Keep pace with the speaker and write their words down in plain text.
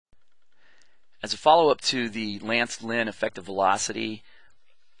As a follow-up to the Lynn effective velocity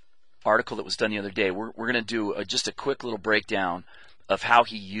article that was done the other day, we're going to do just a quick little breakdown of how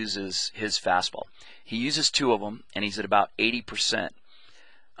he uses his fastball. He uses two of them, and he's at about 80%.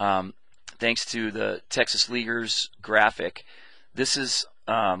 Thanks to the TexasLeaguers graphic, this is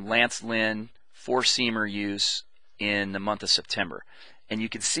Lynn four-seamer use in the month of September. And you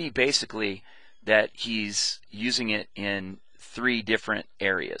can see basically that he's using it in three different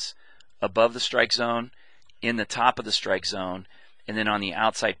areas: above the strike zone, in the top of the strike zone, and then on the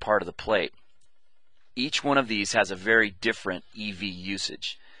outside part of the plate. Each one of these has a very different EV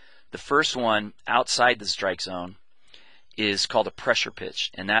usage. The first one, outside the strike zone, is called a pressure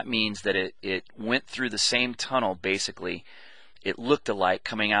pitch, and that means that it went through the same tunnel basically. It looked alike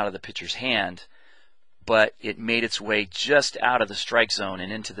coming out of the pitcher's hand, but it made its way just out of the strike zone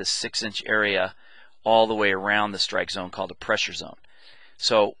and into this 6-inch area all the way around the strike zone called a pressure zone.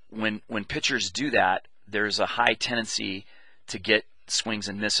 So when pitchers do that, there's a high tendency to get swings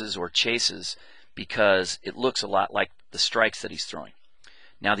and misses or chases because it looks a lot like the strikes that he's throwing.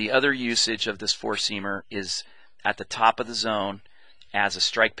 Now, the other usage of this four-seamer is at the top of the zone as a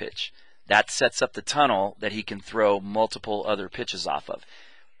strike pitch. That sets up the tunnel that he can throw multiple other pitches off of.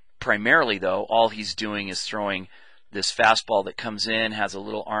 Primarily, though, all he's doing is throwing this fastball that comes in, has a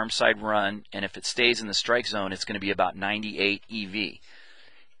little arm side run, and if it stays in the strike zone, it's going to be about 98 EV.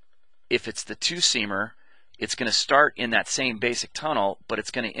 If it's the two-seamer, it's going to start in that same basic tunnel, but it's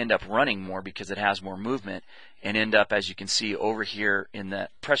going to end up running more because it has more movement and end up, as you can see, over here in the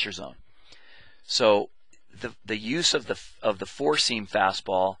pressure zone. So the use of the four-seam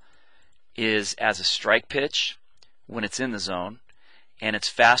fastball is as a strike pitch when it's in the zone, and it's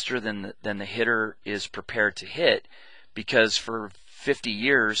faster than the hitter is prepared to hit, because for 50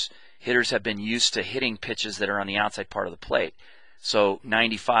 years hitters have been used to hitting pitches that are on the outside part of the plate. So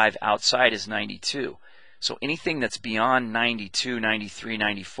 95 outside is 92. So anything that's beyond 92, 93,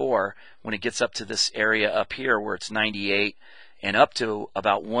 94, when it gets up to this area up here where it's 98 and up to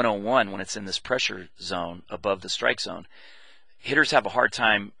about 101 when it's in this pressure zone above the strike zone, hitters have a hard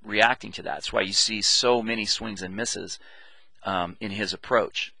time reacting to that. That's why you see so many swings and misses in his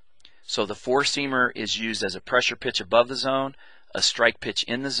approach. So the four-seamer is used as a pressure pitch above the zone, a strike pitch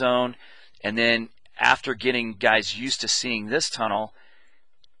in the zone, and then after getting guys used to seeing this tunnel,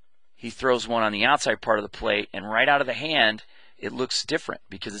 he throws one on the outside part of the plate, and right out of the hand, it looks different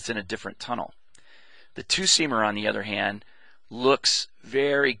because it's in a different tunnel. The two-seamer, on the other hand, looks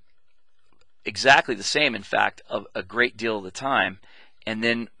exactly the same, in fact, a great deal of the time, and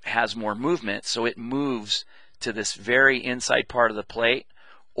then has more movement, so it moves to this very inside part of the plate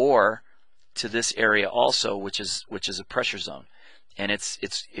or to this area also, which is a pressure zone. And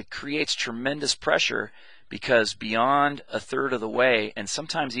it creates tremendous pressure because beyond a third of the way, and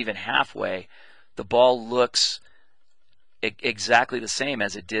sometimes even halfway, the ball looks exactly the same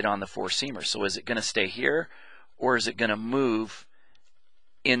as it did on the four-seamer. So is it going to stay here, or is it going to move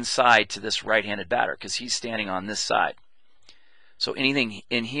inside to this right-handed batter because he's standing on this side? So anything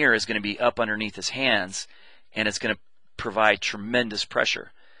in here is going to be up underneath his hands, and it's going to provide tremendous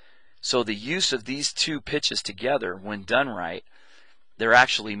pressure. So the use of these two pitches together, when done right, there are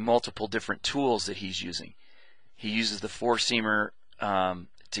actually multiple different tools that he's using. He uses the four-seamer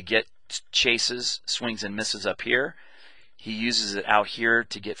to get chases, swings and misses up here. He uses it out here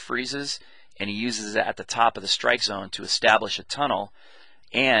to get freezes, and he uses it at the top of the strike zone to establish a tunnel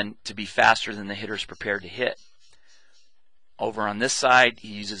and to be faster than the hitter's prepared to hit. Over on this side, he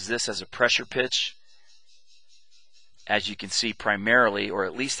uses this as a pressure pitch. As you can see, primarily, or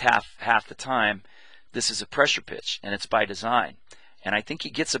at least half the time, this is a pressure pitch, and it's by design. And I think he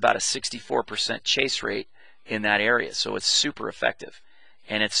gets about a 64% chase rate in that area, so it's super effective.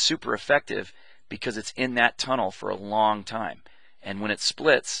 And it's super effective because it's in that tunnel for a long time. And when it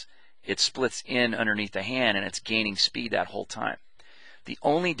splits in underneath the hand, and it's gaining speed that whole time. The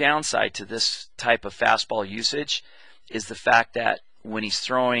only downside to this type of fastball usage is the fact that when he's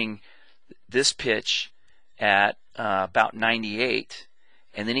throwing this pitch at about 98,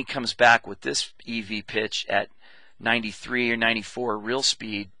 and then he comes back with this EV pitch at 93 or 94 real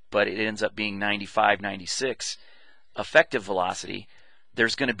speed, but it ends up being 95, 96 effective velocity,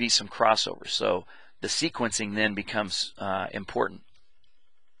 there's going to be some crossover. So the sequencing then becomes important.